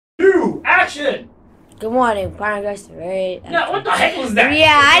Action! Good morning, Pinecrest Tavares. No, what the heck was that?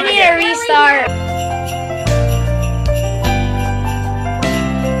 Yeah, I need a restart.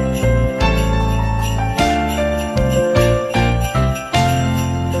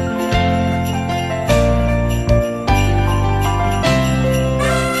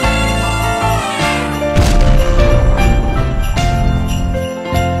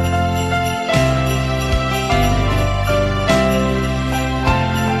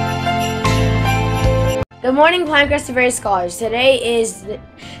 Good morning, Pinecrest Tavares scholars. Today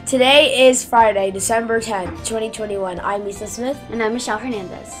is Friday, December 10th, 2021. I'm Lisa Smith. And I'm Michelle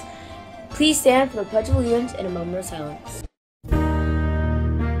Hernandez. Please stand for the Pledge of Allegiance in a moment of silence.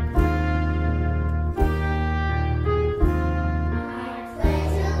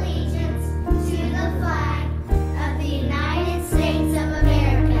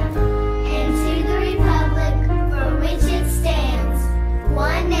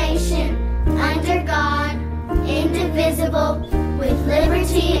 With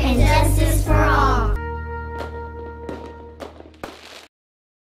liberty and justice for all.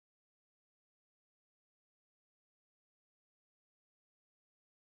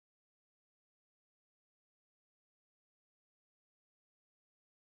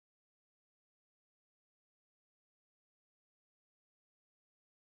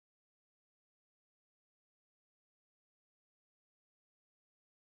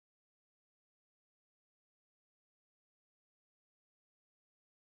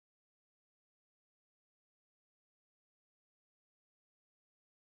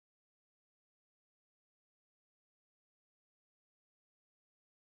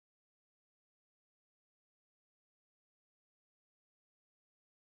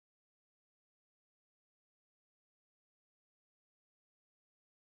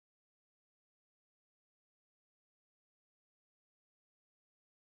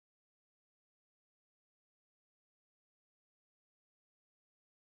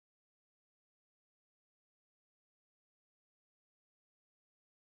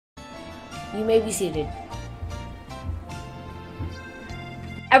 You may be seated.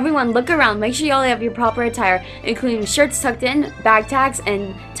 Everyone, look around. Make sure you all have your proper attire, including shirts tucked in, bag tags,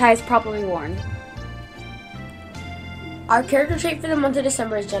 and ties properly worn. Our character trait for the month of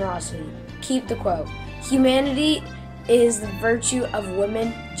December is generosity. Keep the quote. Humanity is the virtue of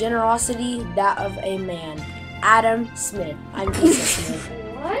women, generosity that of a man. Adam Smith. I'm Lisa Smith.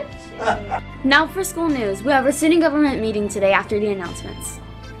 What? Now for school news. We have a student government meeting today after the announcements.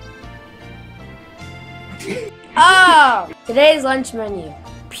 Oh! Today's lunch menu.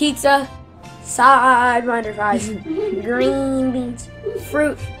 Pizza, sidewinder fries, green beans,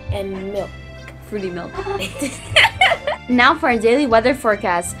 fruit, and milk. Fruity milk. Now for our daily weather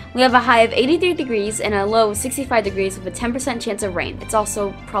forecast. We have a high of 83 degrees and a low of 65 degrees with a 10% chance of rain. It's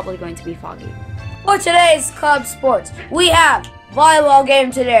also probably going to be foggy. For today's club sports, we have volleyball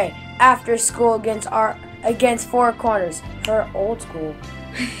game today after school against Four Corners, her old school.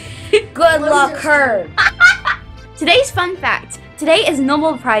 Good luck, her. Today's fun fact. Today is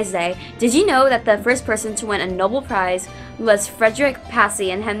Nobel Prize Day. Did you know that the first person to win a Nobel Prize was Frederick Passy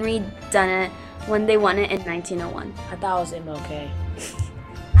and Henry Dunant when they won it in 1901? I thought it was MLK.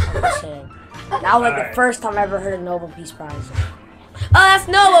 So, that was like the first time I ever heard of Nobel Peace Prize. Oh, that's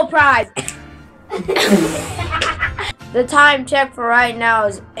Nobel Prize! The time check for right now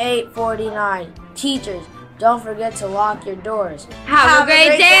is 8:49. Teachers, don't forget to lock your doors. Have a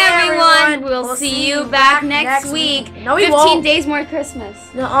great day, everyone. We'll see you back next week. No, we 15 won't. days more Christmas.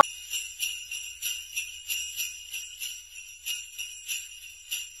 No.